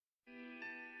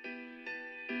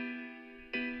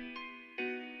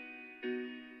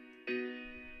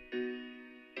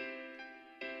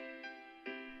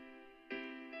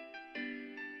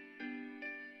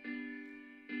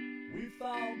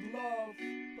found love,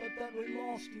 but then we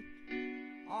lost it.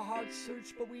 Our hearts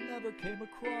searched, but we never came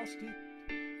across it.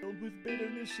 Filled with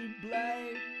bitterness and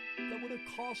blame that would have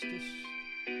cost us,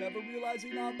 never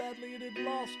realizing how badly it had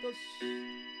lost us.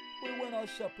 We went our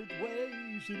separate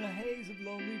ways in a haze of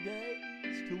lonely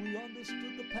days, till we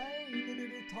understood the pain that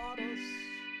it had taught us.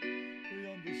 We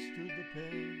understood the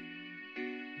pain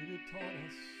it had taught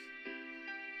us.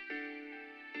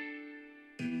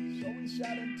 So we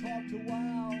sat and talked a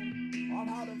while on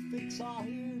how to fix our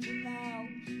here's and nows,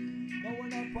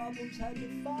 knowing our problems had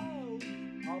defiled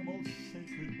our most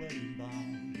sacred wedding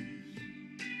vows.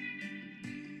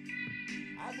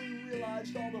 And we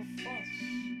realized all the fuss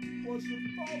was the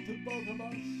fault of both of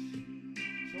us.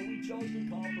 So we chose to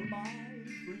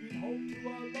compromise, bringing hope to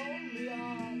our lonely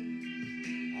eyes,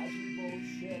 as we both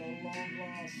shed a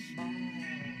long-lost smile.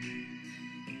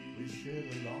 We shed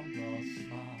a long-lost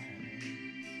smile.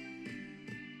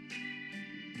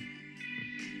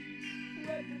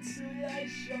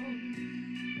 Reconciliation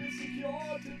is the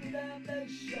cure to the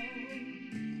damnation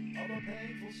of a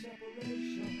painful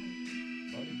separation,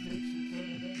 but it takes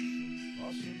determination,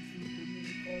 plus some true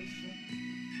communication,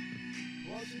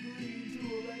 plus agreeing to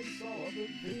erase all of the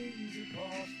things that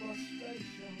cause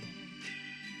frustration,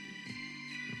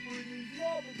 bringing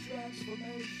love and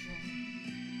transformation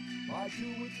by 2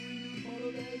 or 3 new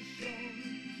motivations.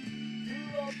 Through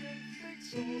love can fix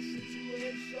all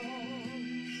situations.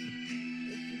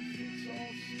 All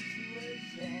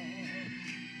situations.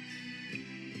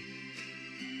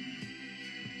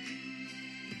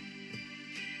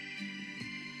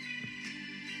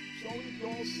 So if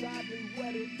you're sadly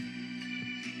wedded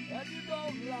and you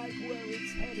don't like where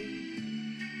it's heading,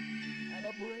 and a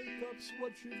breakup's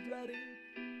what you're dreading,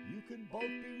 you can both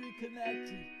be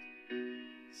reconnected.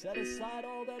 Set aside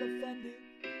all that offended,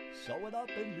 sew it up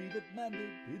and leave it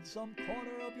mended in some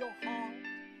corner of your heart,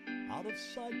 out of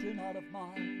sight and out of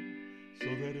mind, so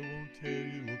that it won't tear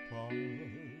you apart.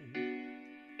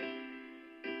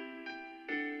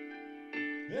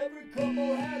 Every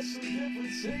couple has some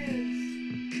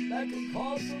differences that can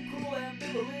cause some cruel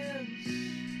ambivalence.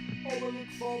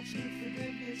 Overlook faults with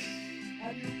forgiveness,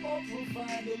 and you both will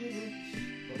find deliverance.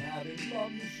 From having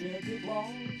love you shared with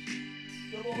loss,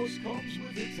 divorce comes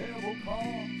with a terrible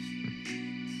cost.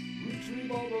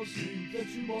 Retrieve all those dreams that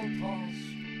you both tossed.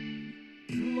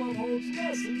 True love holds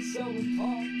lessons seldom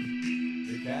taught.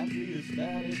 It can't be as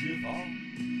bad as you thought.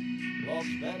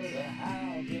 Love's better to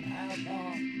have than have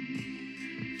not.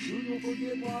 Soon you'll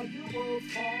forget what you both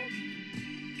fought.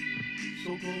 So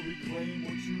go reclaim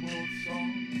what you both saw,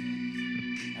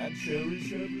 and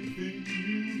cherish everything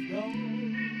you've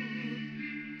done.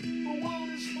 The world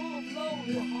is full of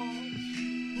lonely hearts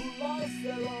who lost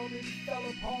their love and fell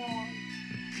apart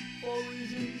for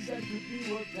reasons that could be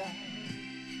worked out.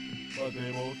 But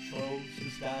they both chose to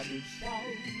stand and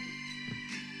shout,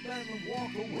 then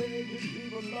walk away and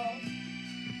leave a love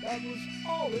that was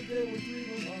all that they were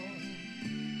dreaming of,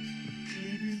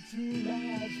 leaving 2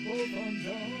 lives both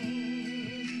undone,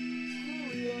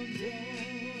 cruelly undone.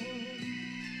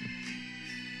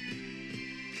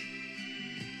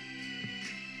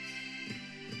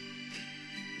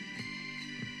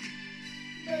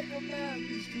 Make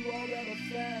amends to all that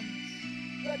offense.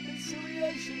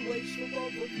 Reconciliation waits for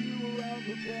both of you around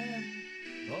the bend.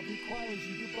 Love requires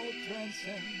you to both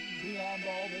transcend beyond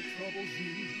all that troubles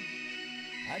you,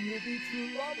 and you'll be true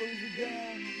lovers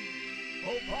again.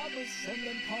 Co-promise and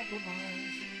then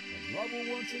compromise, and love will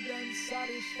once again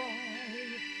satisfy.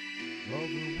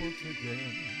 Love will once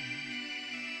again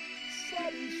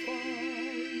satisfy.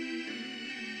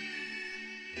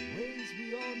 Ways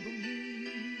beyond belief.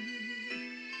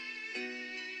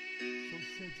 So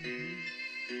set your grief.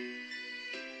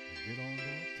 Get on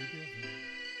back together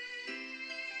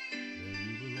where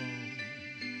you belong,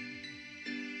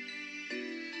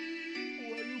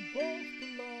 where you both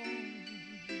belong.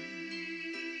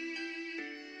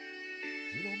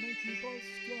 It'll make you both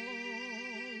strong.